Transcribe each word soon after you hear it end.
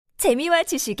재미와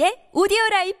지식의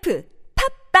오디오라이프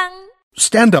팝빵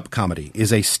Stand-up comedy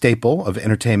is a staple of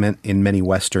entertainment in many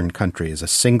Western countries. A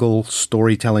single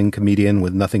storytelling comedian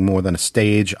with nothing more than a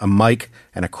stage, a mic,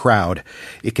 and a crowd.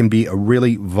 It can be a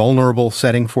really vulnerable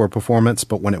setting for a performance,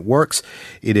 but when it works,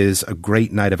 it is a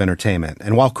great night of entertainment.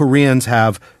 And while Koreans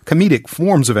have comedic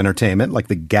forms of entertainment, like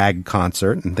the gag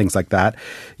concert and things like that,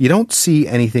 you don't see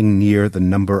anything near the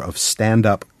number of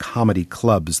stand-up comedy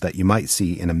clubs that you might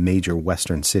see in a major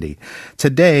Western city.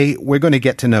 Today, we're going to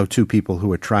get to know two people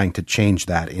who are trying to change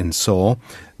that in Seoul.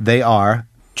 They are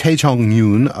Choi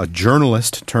Jong-yoon, a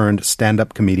journalist turned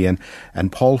stand-up comedian,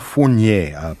 and Paul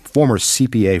Fournier, a former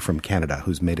CPA from Canada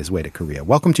who's made his way to Korea.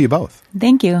 Welcome to you both.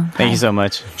 Thank you. Thank you so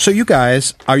much. So you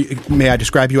guys, may I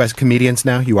describe you as comedians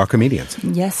now? You are comedians.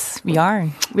 Yes, we are.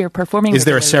 We are performing. Is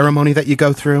there a ceremony that you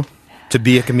go through to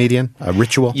be a comedian, a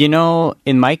ritual? You know,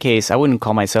 in my case, I wouldn't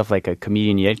call myself like a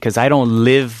comedian yet because I don't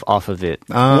live off of it.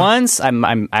 Once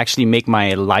I'm actually make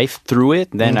my life through it,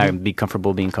 then I'd be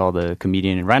comfortable being called a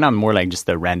comedian. Right now, I'm more like just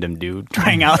a random dude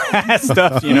trying out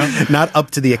stuff, you know? Not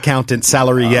up to the accountant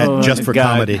salary yet, just for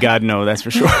comedy. God, no, that's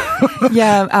for sure.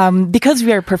 Yeah, because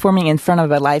we are performing in front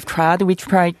of a live crowd, we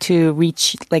try to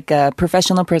reach like a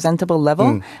professional, presentable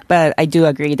level. But I do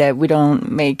agree that we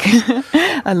don't make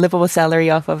a livable salary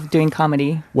off of doing comedy.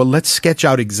 Well, let's sketch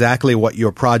out exactly what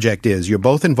your project is. You're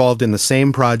both involved in the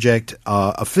same project,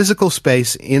 a physical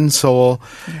space in Seoul,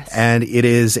 and it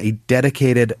is a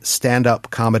dedicated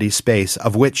stand-up comedy space,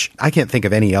 of which I can't think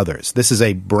of any others. This is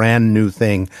a brand new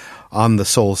thing on the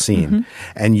Seoul scene.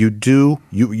 And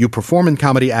you perform in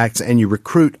comedy acts and you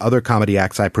recruit other comedy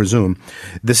acts, I presume.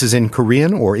 This is in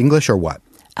Korean or English or what?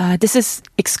 This is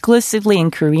exclusively in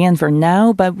Korean for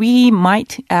now, but we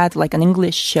might add like an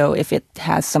English show if it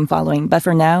has some following. But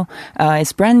for now,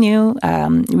 it's brand new.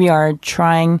 We are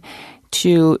trying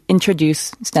to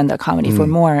introduce stand-up comedy for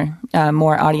more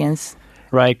audience.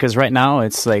 Right, because right now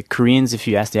it's like Koreans, if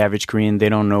you ask the average Korean, they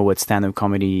don't know what stand-up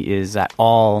comedy is at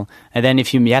all. And then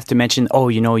if you have to mention, oh,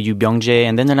 you know, Yu Byung-jae,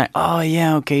 and then they're like, oh,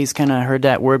 yeah, okay, he's kind of heard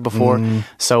that word before.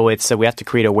 So it's we have to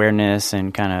create awareness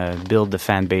and kind of build the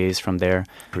fan base from there.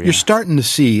 You're starting to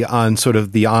see on sort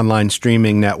of the online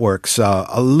streaming networks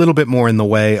a little bit more in the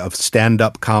way of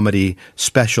stand-up comedy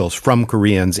specials from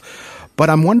Koreans. But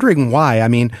I'm wondering why. I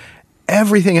mean,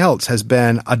 everything else has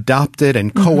been adopted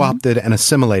and co-opted and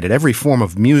assimilated. Every form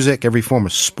of music, every form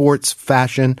of sports,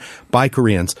 fashion, by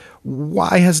Koreans.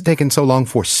 Why has it taken so long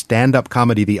for stand-up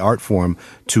comedy, the art form,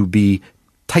 to be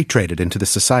titrated into the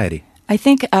society? I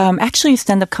think actually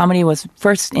stand-up comedy was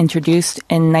first introduced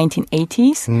in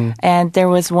 1980s, and there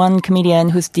was one comedian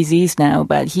who's deceased now,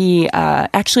 but he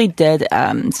actually did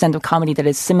stand-up comedy that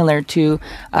is similar to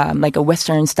like a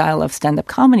Western style of stand-up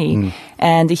comedy,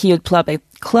 and he would play up at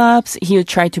clubs. He would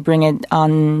try to bring it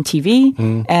on TV,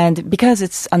 and because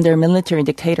it's under military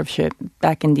dictatorship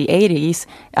back in the 80s,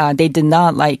 they did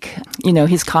not like, you know,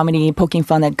 his comedy poking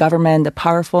fun at government, the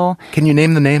powerful. Can you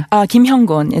name the name? Kim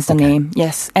Hyung-gon is the name,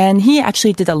 yes. And he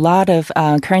actually did a lot of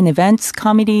current events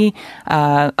comedy,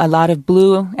 a lot of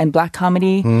blue and black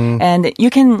comedy, and you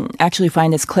can actually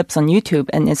find his clips on YouTube,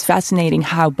 and it's fascinating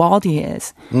how bald he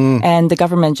is. And the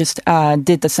government just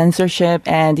did the censorship,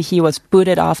 and he was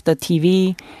booted off the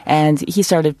TV, and he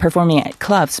started performing at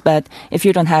clubs. But if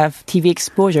you don't have TV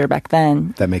exposure back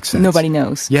then, that makes sense. Nobody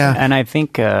knows. Yeah, and I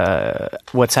think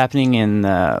what's happening in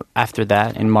after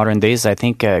that in modern days, I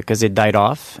think because it died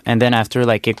off, and then after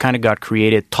like it kind of got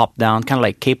created top down, kind of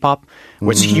like K-pop,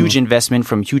 where it's huge investment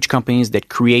from huge companies that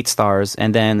create stars,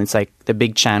 and then it's like the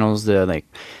big channels,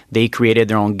 they created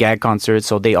their own gag concerts,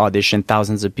 so they audition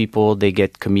thousands of people, they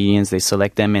get comedians, they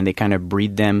select them, and they kind of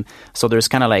breed them. So there's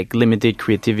kind of like limited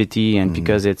creativity, and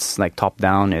because it's like top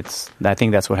down, I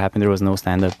think that's what happened. There was no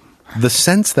stand-up. The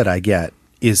sense that I get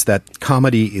is that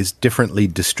comedy is differently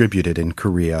distributed in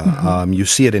Korea. You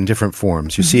see it in different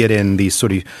forms. You see it in these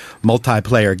sort of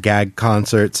multiplayer gag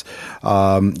concerts.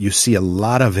 You see a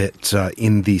lot of it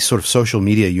in the sort of social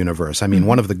media universe. I mean,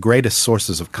 one of the greatest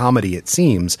sources of comedy, it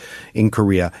seems, in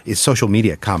Korea is social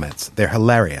media comments. They're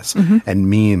hilarious, and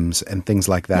memes and things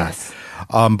like that. Yes.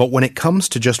 But when it comes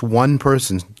to just one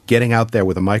person getting out there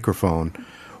with a microphone,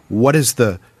 what is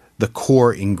the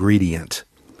core ingredient?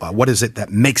 What is it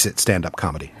that makes it stand-up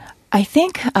comedy? I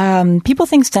think people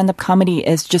think stand-up comedy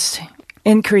is just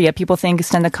in Korea, people think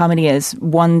stand-up comedy is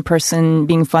one person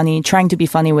being funny, trying to be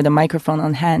funny with a microphone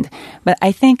on hand. But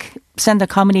I think stand-up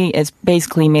comedy is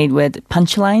basically made with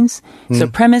punchlines, so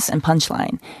premise and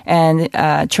punchline,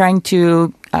 and trying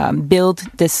to build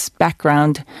this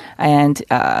background and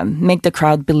make the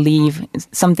crowd believe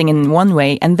something in one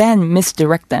way, and then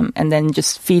misdirect them, and then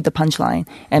just feed the punchline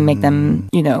and make them,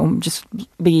 just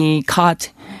be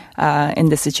caught in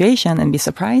the situation and be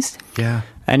surprised. Yeah.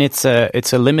 And it's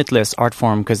a limitless art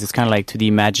form because it's kind of like to the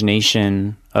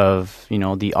imagination of,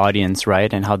 the audience,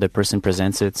 right? And how the person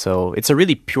presents it. So it's a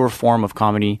really pure form of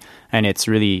comedy and it's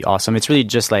really awesome. It's really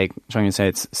just like trying to say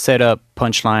it's set up,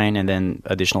 punchline, and then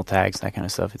additional tags, that kind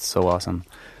of stuff. It's so awesome.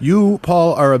 You,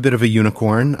 Paul, are a bit of a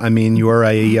unicorn. I mean, you are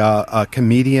a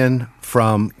comedian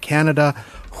from Canada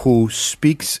who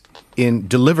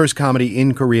delivers comedy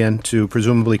in Korean to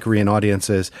presumably Korean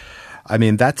audiences. I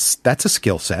mean, that's a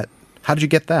skill set. How did you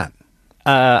get that?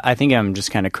 I think I'm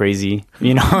just kind of crazy.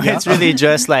 It's really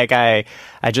just like I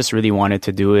just really wanted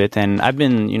to do it. And I've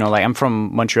been, I'm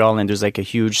from Montreal and there's like a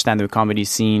huge stand-up comedy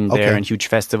scene there and huge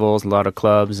festivals, a lot of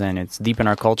clubs, and it's deep in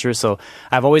our culture. So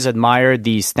I've always admired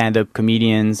these stand-up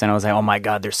comedians and I was like, oh my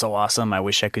God, they're so awesome. I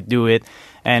wish I could do it.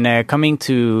 And coming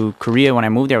to Korea when I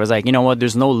moved there, I was like, you know what,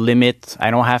 there's no limit. I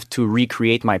don't have to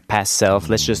recreate my past self.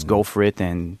 Let's just go for it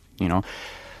and,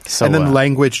 So, and then the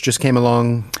language just came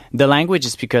along? The language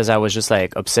is because I was just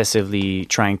like obsessively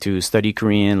trying to study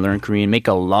Korean, learn Korean, make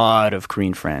a lot of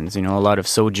Korean friends, a lot of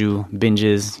soju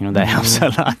binges, that helps a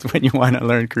lot when you want to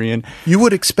learn Korean. You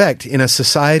would expect in a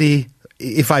society,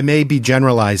 if I may be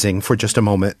generalizing for just a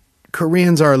moment,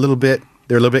 Koreans are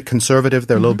they're a little bit conservative,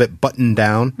 they're a little bit buttoned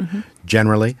down,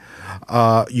 generally.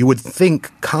 You would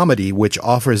think comedy, which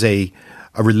offers a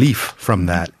relief from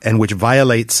that and which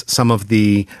violates some of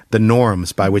the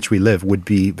norms by which we live, would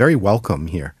be very welcome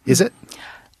here. Is it?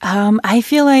 I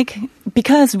feel like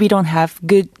because we don't have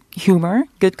good humor,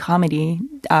 good comedy,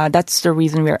 that's the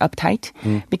reason we're uptight,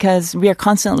 because we are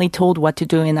constantly told what to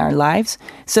do in our lives.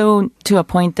 So to a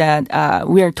point that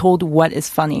we are told what is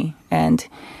funny. And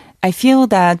I feel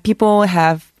that people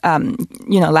have,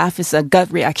 laugh is a gut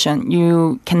reaction.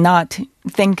 You cannot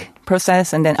think,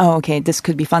 process, and then, this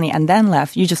could be funny, and then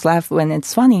laugh. You just laugh when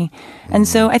it's funny. And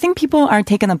so I think people are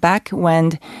taken aback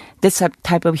when this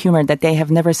type of humor that they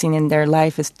have never seen in their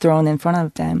life is thrown in front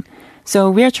of them. So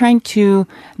we are trying to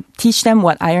teach them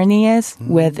what irony is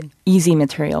with easy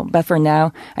material. But for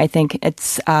now, I think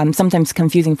it's sometimes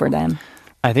confusing for them.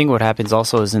 I think what happens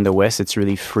also is in the West, it's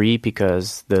really free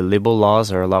because the libel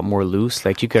laws are a lot more loose.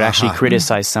 Like you could actually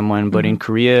criticize someone, but in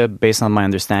Korea, based on my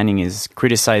understanding, is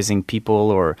criticizing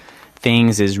people or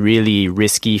things is really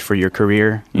risky for your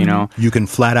career, You can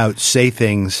flat out say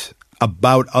things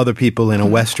about other people in a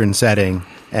Western setting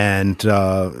and,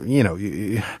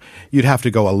 you'd have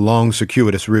to go a long,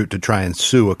 circuitous route to try and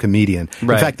sue a comedian.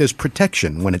 Right. In fact, there's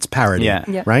protection when it's parody,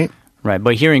 right? Right,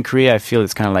 but here in Korea, I feel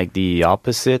it's kind of like the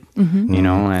opposite,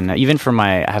 and even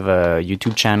I have a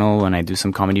YouTube channel and I do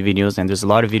some comedy videos, and there's a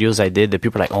lot of videos I did that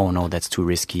people are like, oh no, that's too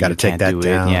risky. Got to take that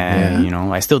down.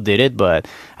 Yeah, I still did it, but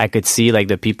I could see like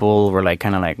the people were like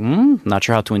kind of like, not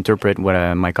sure how to interpret what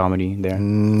my comedy there.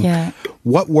 Yeah.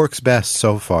 What works best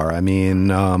so far? I mean,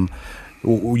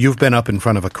 you've been up in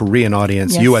front of a Korean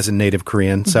audience, you as a native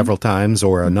Korean, several times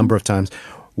or a number of times.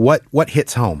 What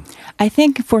hits home? I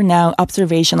think for now,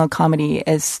 observational comedy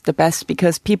is the best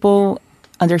because people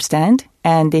understand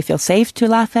and they feel safe to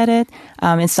laugh at it.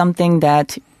 It's something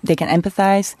that they can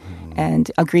empathize and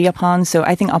agree upon. So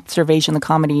I think observational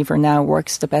comedy for now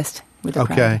works the best with the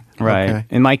crowd. Right. Okay.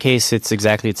 In my case,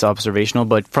 it's observational,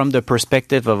 but from the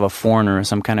perspective of a foreigner,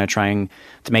 so I'm kind of trying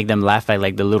to make them laugh at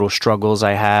like the little struggles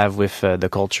I have with the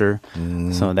culture.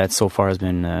 So that so far has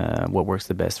been what works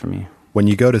the best for me. When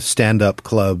you go to stand-up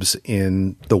clubs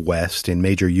in the West, in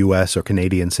major U.S. or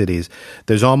Canadian cities,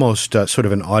 there's almost sort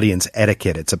of an audience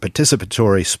etiquette. It's a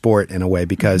participatory sport in a way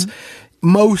because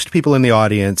most people in the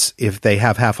audience, if they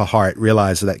have half a heart,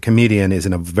 realize that comedian is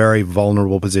in a very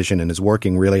vulnerable position and is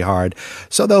working really hard.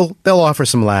 So they'll offer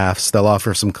some laughs, they'll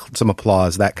offer some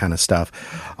applause, that kind of stuff.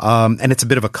 And it's a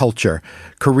bit of a culture.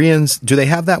 Koreans, do they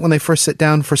have that when they first sit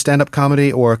down for stand-up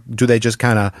comedy, or do they just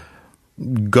kind of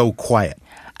go quiet?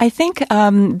 I think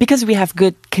because we have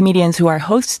good comedians who are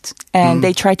hosts and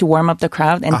they try to warm up the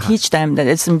crowd and teach them that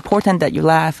it's important that you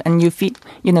laugh and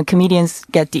comedians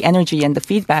get the energy and the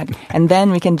feedback and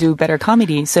then we can do better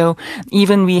comedy. So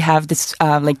even we have this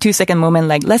 2-second moment,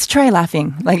 like, let's try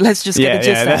laughing. Like, let's just get the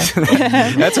gist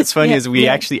out. That's what's funny is we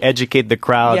actually educate the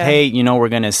crowd. Yeah. Hey, we're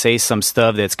going to say some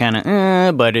stuff that's kind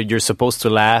of, but you're supposed to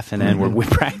laugh. And then we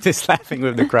practice laughing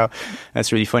with the crowd.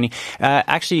 That's really funny.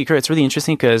 Actually, Kurt, it's really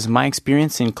interesting because my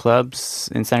experience in in clubs,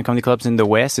 in stand-up comedy clubs in the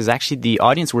West, is actually the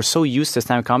audience were so used to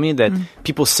stand-up comedy that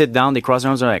people sit down, they cross their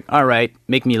arms, they're like, all right,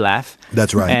 make me laugh.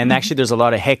 That's right. And actually, there's a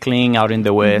lot of heckling out in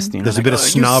the West. You know, There's like, a bit of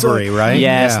snobbery, right?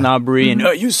 Yeah, snobbery and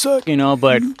you suck, you know.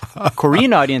 But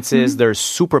Korean audiences, they're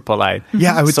super polite.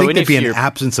 Yeah, I would So think even there'd if be an you're-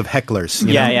 absence of hecklers.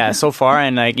 You Yeah, know? yeah. So far,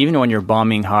 and like even when you're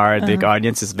bombing hard, the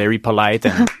audience is very polite,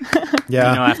 and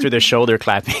Yeah. you know, after the show, they're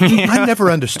clapping. I never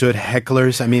understood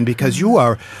hecklers. I mean, because you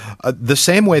are the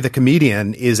same way the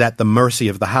comedian is at the mercy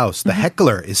of the house. The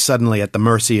heckler is suddenly at the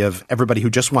mercy of everybody who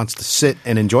just wants to sit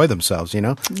and enjoy themselves, you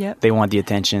know? Yep. They want the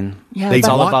attention. Yeah, They It's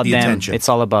all want about the them. attention. It's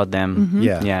all about them.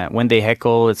 Yeah. Yeah. When they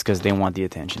heckle, it's because they want the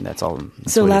attention. That's all.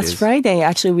 That's So what it last is. Friday,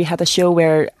 actually, we had a show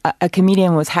where a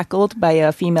comedian was heckled by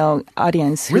a female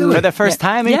audience. Really? For the first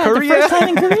time in Korea? the first time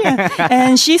in Korea.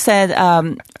 And she said,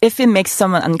 if it makes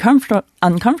someone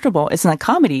uncomfortable, it's not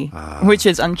comedy, which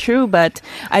is untrue, but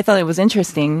I thought it was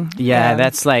interesting. Yeah,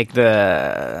 that's like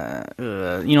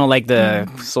the, you know, like the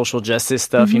social justice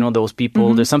stuff. You know, those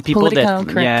people. There's some people Political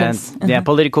that, correctness. yeah,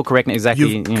 political correctness. Exactly.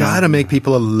 You've you know. got to make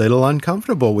people a little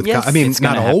uncomfortable with. Yes. I mean, It's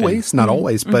not gonna always, not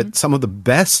always, but some of the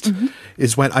best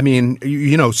is when. I mean,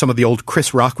 you know, some of the old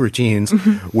Chris Rock routines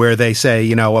where they say,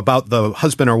 you know, about the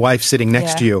husband or wife sitting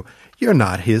next to Yeah. you. You're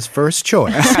not his first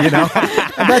choice, you know,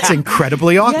 and that's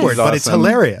incredibly awkward, but it's awesome.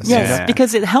 hilarious. Yes, Yeah.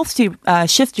 because it helps to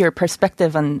shift your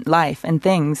perspective on life and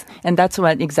things, and that's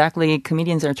what exactly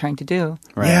comedians are trying to do.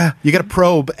 Yeah, you got to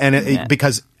probe, and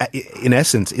because in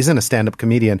essence, isn't a stand-up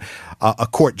comedian a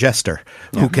court jester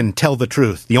who can tell the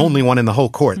truth? The only one in the whole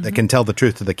court that can tell the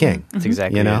truth to the king. That's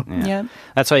exactly You know? it. Yeah. Yep.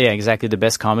 That's why, yeah, exactly. The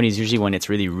best comedy is usually when it's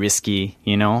really risky,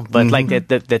 you know. But like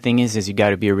the thing is you got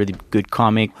to be a really good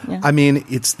comic. Yeah. I mean,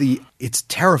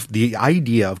 the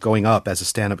idea of going up as a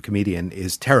stand-up comedian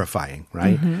is terrifying,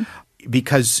 right?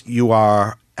 Because you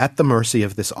are at the mercy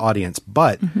of this audience,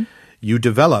 but you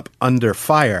develop under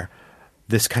fire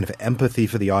this kind of empathy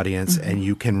for the audience, and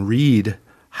you can read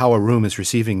how a room is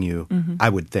receiving you, I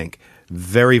would think,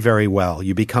 very, very well.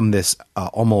 You become this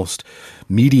almost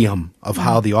medium of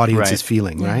how the audience Right. is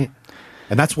feeling, right?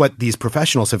 And that's what these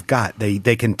professionals have got.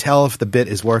 They can tell if the bit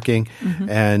is working,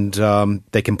 and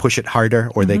they can push it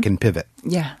harder or they can pivot.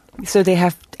 Yeah. So they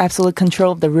have absolute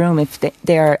control of the room if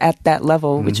they are at that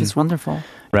level, which is wonderful.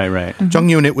 Right, right. Jung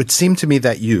Yoon, it would seem to me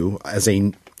that you, as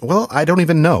a well, I don't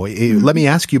even know. Let me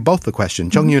ask you both the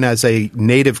question. Jung Yoon, as a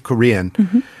native Korean,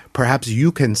 perhaps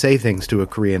you can say things to a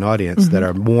Korean audience that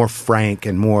are more frank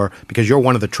and more, because you're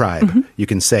one of the tribe, you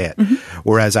can say it.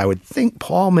 Whereas I would think,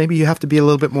 Paul, maybe you have to be a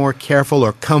little bit more careful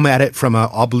or come at it from an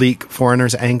oblique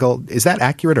foreigner's angle. Is that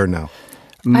accurate or no?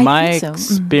 My think so.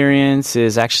 experience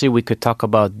is actually we could talk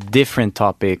about different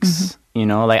topics. You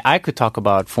know, like I could talk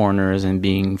about foreigners and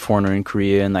being foreigner in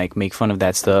Korea and like make fun of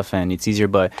that stuff, and it's easier.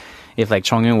 But if like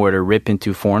Chongyun were to rip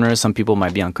into foreigners, some people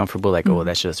might be uncomfortable, like, oh,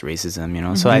 that's just racism, you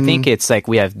know? So I think it's like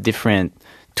we have different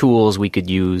tools we could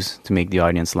use to make the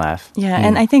audience laugh. Yeah,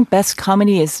 and I think best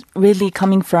comedy is really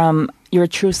coming from your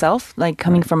true self, like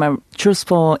coming from a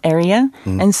truthful area.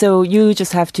 And so you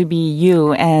just have to be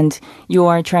you, and you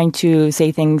are trying to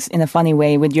say things in a funny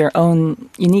way with your own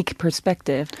unique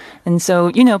perspective. And so,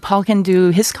 you know, Paul can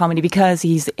do his comedy because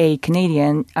he's a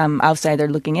Canadian outsider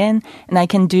looking in, and I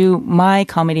can do my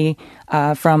comedy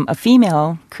from a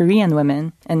female Korean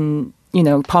woman. And you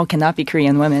know, Paul cannot be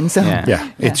Korean women. So Yeah.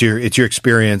 Yeah, it's your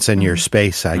experience and your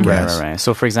space, I guess. Right.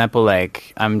 So, for example,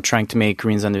 like I'm trying to make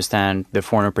Koreans understand the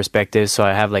foreigner perspective. So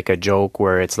I have like a joke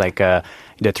where it's like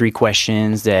the 3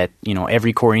 questions that, you know,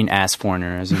 every Korean asks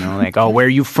foreigners, you know, like, oh, where are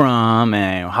you from?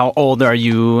 And how old are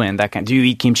you? And that kind, do you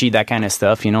eat kimchi? That kind of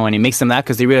stuff, you know, and it makes them laugh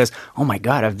because they realize, oh my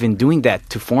God, I've been doing that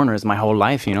to foreigners my whole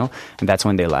life, you know, and that's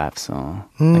when they laugh. So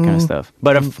that kind of stuff.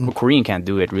 But if a Korean can't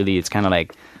do it, really, it's kind of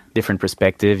like different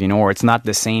perspective, you know, or it's not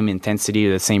the same intensity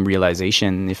or the same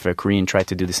realization if a Korean tried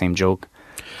to do the same joke.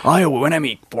 Oh, when I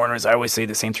meet foreigners, I always say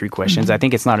the same 3 questions. I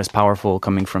think it's not as powerful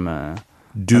coming from a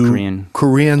Korean.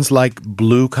 Koreans like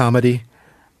blue comedy?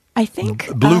 I think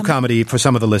Blue comedy, for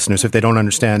some of the listeners, if they don't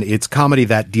understand, it's comedy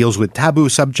that deals with taboo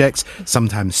subjects,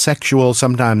 sometimes sexual,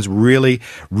 sometimes really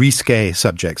risque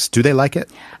subjects. Do they like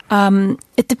it?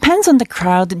 it depends on the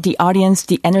crowd, the audience,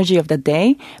 the energy of the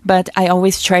day. But I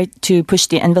always try to push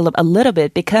the envelope a little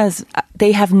bit because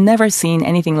they have never seen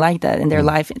anything like that in their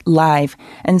life live.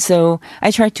 And so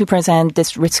I try to present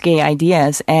this risque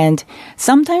ideas. And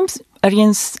sometimes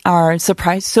audience are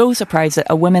so surprised that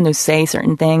a woman would say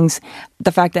certain things,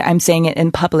 the fact that I'm saying it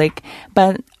in public.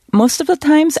 But most of the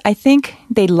times, I think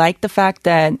they like the fact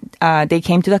that they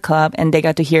came to the club and they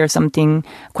got to hear something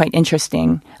quite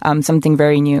interesting, something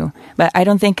very new. But I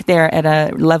don't think they're at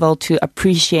a level to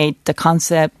appreciate the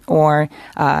concept or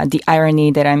the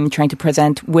irony that I'm trying to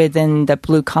present within the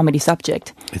blue comedy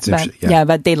subject. It's but, interesting. Yeah.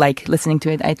 but they like listening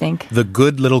to it, I think. The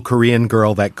good little Korean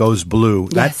girl that goes blue.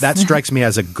 Yes. That strikes me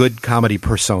as a good comedy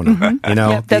persona. You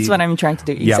know, Yep, that's what I'm trying to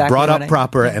do. Yeah, Exactly brought what up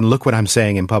proper, and look what I'm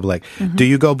saying in public. Do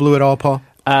you go blue at all, Paul?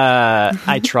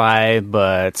 I try,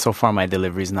 but so far my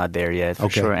delivery's not there yet, for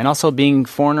Okay. sure. And also being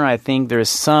foreigner, I think there's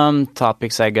some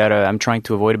topics I'm trying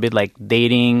to avoid a bit, like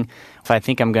dating. If I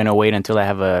think I'm gonna wait until I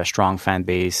have a strong fan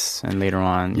base, and later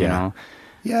on, you know.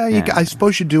 Yeah, Yeah. I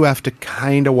suppose you do have to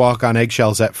kind of walk on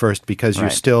eggshells at first because you're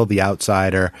Right. still the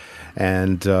outsider,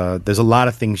 and there's a lot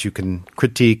of things you can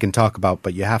critique and talk about,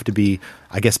 but you have to be,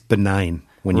 I guess, benign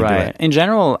when you do it. In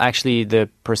general, actually, the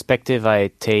perspective I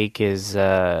take is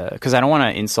because I don't want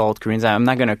to insult Koreans. I'm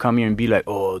not going to come here and be like,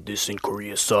 oh, this in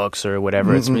Korea sucks or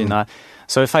whatever. It's really not.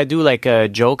 So if I do like a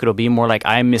joke, it'll be more like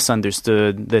I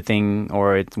misunderstood the thing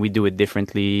or we do it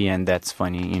differently and that's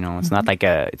funny. You know, it's not like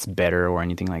it's better or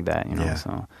anything like that, you know. Yeah. So,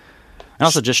 and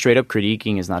also just straight up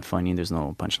critiquing is not funny. There's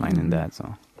no punchline in that.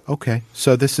 So. Okay,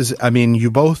 so this is, I mean, you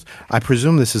both, I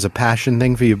presume this is a passion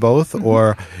thing for you both,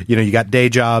 or, you know, you got day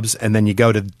jobs and then you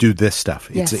go to do this stuff.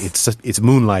 Yes. It's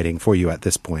moonlighting for you at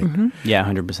this point. Yeah,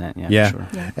 100%. Yeah, Yeah. for sure.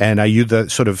 Yeah. And are you the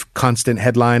sort of constant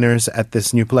headliners at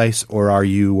this new place, or are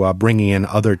you bringing in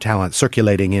other talent,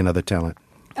 circulating in other talent?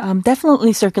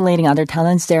 Definitely circulating other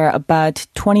talents. There are about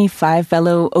 25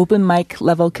 fellow open mic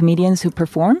level comedians who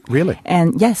perform. Really?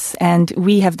 And yes, and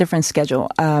we have different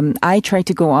schedule. I try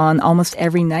to go on almost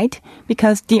every night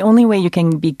because the only way you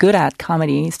can be good at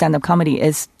comedy, stand-up comedy,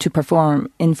 is to perform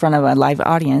in front of a live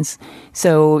audience.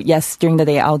 So yes, during the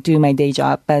day I'll do my day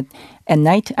job, but at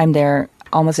night I'm there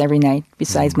almost every night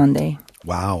besides Monday.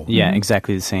 Wow. Yeah,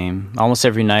 exactly the same. Almost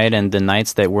every night, and the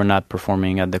nights that we're not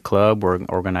performing at the club, we're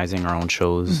organizing our own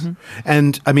shows.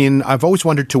 And I mean, I've always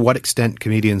wondered to what extent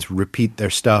comedians repeat their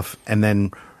stuff, and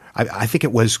then I think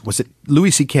it was it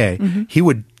Louis C.K. He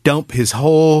would dump his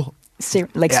whole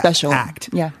Special act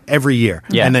Yeah. every year,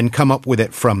 Yeah. and then come up with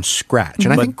it from scratch.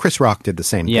 And I think Chris Rock did the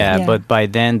same Yeah, thing. Yeah. but by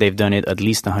then they've done it at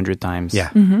least 100 times. Yeah.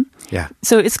 Yeah.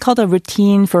 So it's called a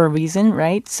routine for a reason,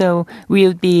 right? So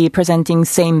we'll be presenting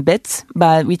same bits,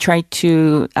 but we try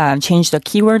to change the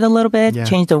keyword a little bit, Yeah.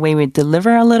 change the way we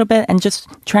deliver a little bit, and just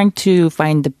trying to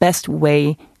find the best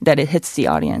way that it hits the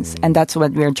audience. And that's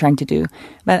what we're trying to do.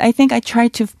 But I think I try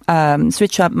to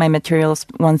switch up my materials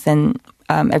once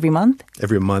every month.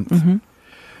 Every month.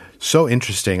 So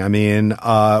interesting. I mean,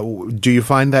 do you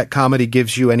find that comedy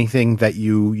gives you anything that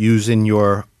you use in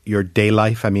your day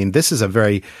life? I mean, this is a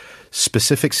very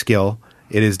specific skill.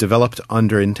 It is developed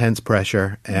under intense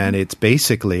pressure, and it's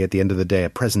basically, at the end of the day, a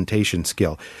presentation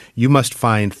skill. You must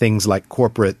find things like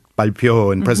corporate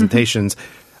발표 and presentations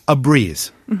a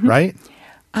breeze, right?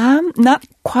 Not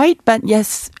quite, but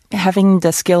yes, having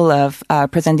the skill of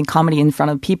presenting comedy in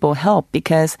front of people help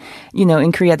because, you know,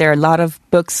 in Korea there are a lot of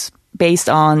books based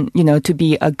on, you know, to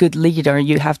be a good leader,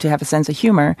 you have to have a sense of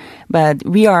humor. But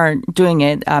we are doing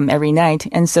it every night.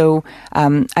 And so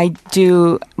I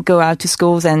do go out to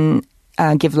schools and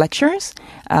give lectures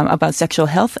about sexual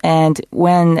health. And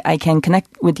when I can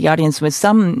connect with the audience with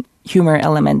some humor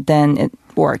element, then it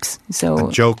works. So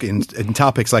A joke in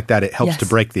topics like that, it helps yes. to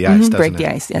break the ice, doesn't break it? the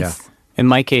ice, yes. Yeah. In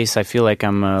my case, I feel like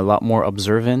I'm a lot more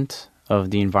observant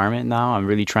of the environment now. I'm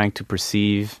really trying to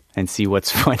perceive and see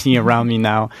what's funny around me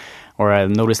now. Or I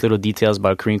notice little details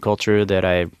about Korean culture that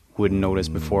I wouldn't notice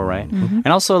before, right? And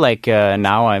also, like,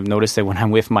 now I've noticed that when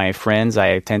I'm with my friends,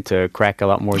 I tend to crack a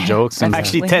lot more jokes. I'm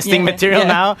actually testing Yeah. material Yeah.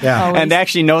 now. Yeah. Always. And they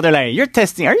actually know, they're like,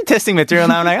 are you testing material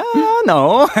now? I'm like, oh,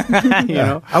 no. you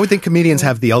know? I would think comedians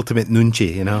have the ultimate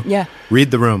nunchi, you know? Yeah.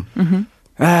 Read the room.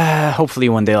 Hopefully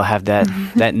one day I'll have that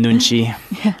nunchi.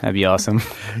 That'd be awesome.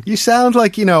 You sound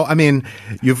like, you know, I mean,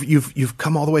 you've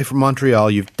come all the way from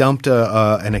Montreal. You've dumped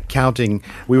an accounting.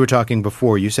 We were talking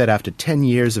before. You said after 10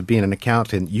 years of being an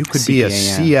accountant, you could be a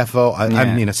CPA, yeah. CFO. I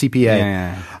Yeah. mean, a CPA.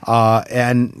 Yeah.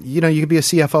 And, you know, you could be a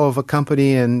CFO of a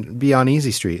company and be on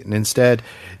Easy Street. And instead,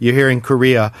 you're here in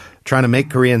Korea trying to make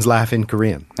Koreans laugh in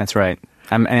Korean. That's right.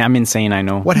 I'm insane, I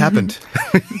know. What happened?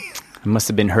 I must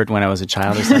have been hurt when I was a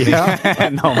child or something. Yeah.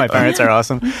 No, my parents are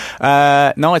awesome.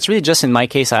 No, it's really just in my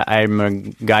case, I'm a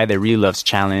guy that really loves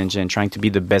challenge and trying to be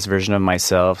the best version of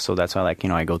myself. So that's why, like, you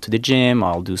know, I go to the gym,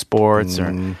 I'll do sports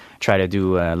or try to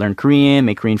do learn Korean,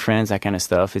 make Korean friends, that kind of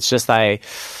stuff. It's just I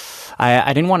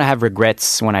didn't want to have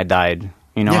regrets when I died.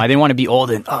 You know, Yeah. I didn't want to be old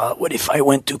and, what if I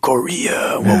went to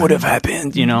Korea? What would have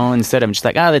happened? You know, instead I'm just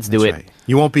like, let's do it. Right.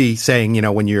 You won't be saying,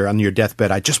 when you're on your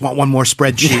deathbed, I just want one more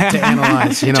spreadsheet to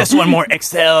analyze. Just one more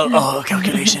Excel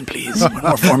calculation, please. One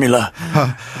more formula.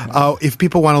 If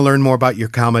people want to learn more about your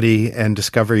comedy and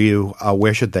discover you,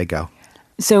 where should they go?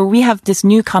 So we have this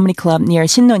new comedy club near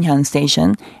Sinnohyun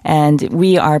Station, and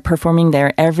we are performing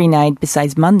there every night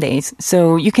besides Mondays.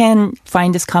 So you can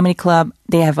find this comedy club.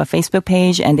 They have a Facebook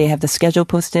page, and they have the schedule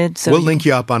posted. So We'll link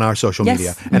you up on our social Yes.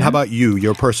 media. And how about you,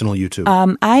 your personal YouTube?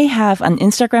 I have an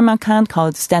Instagram account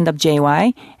called Stand Up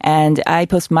JY, and I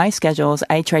post my schedules.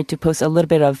 I try to post a little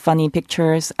bit of funny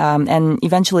pictures, and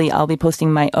eventually I'll be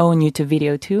posting my own YouTube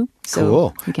video too. So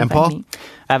Cool. you can And find Paul? me.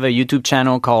 I have a YouTube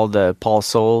channel called Paul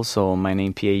Soul. So my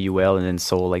name Paul and then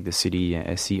Soul like the city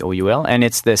Coul, and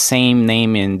it's the same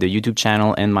name in the YouTube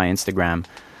channel and my Instagram.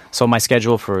 So my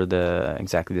schedule for the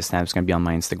stand-up is going to be on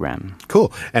my Instagram.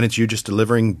 Cool. And it's you just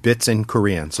delivering bits in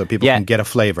Korean so people Yeah. can get a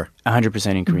flavor.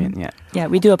 100% in Korean, yeah. Yeah,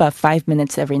 we do about 5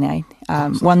 minutes every night.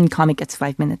 One comic gets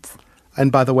 5 minutes.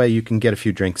 And by the way, you can get a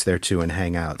few drinks there too and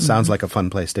hang out. Sounds like a fun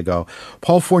place to go.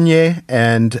 Paul Fournier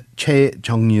and Chae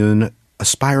Jong-yoon,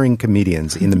 aspiring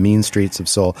comedians in the mean streets of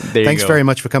Seoul. There you Thanks go. very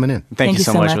much for coming in. Thank you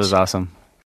so much. It was awesome.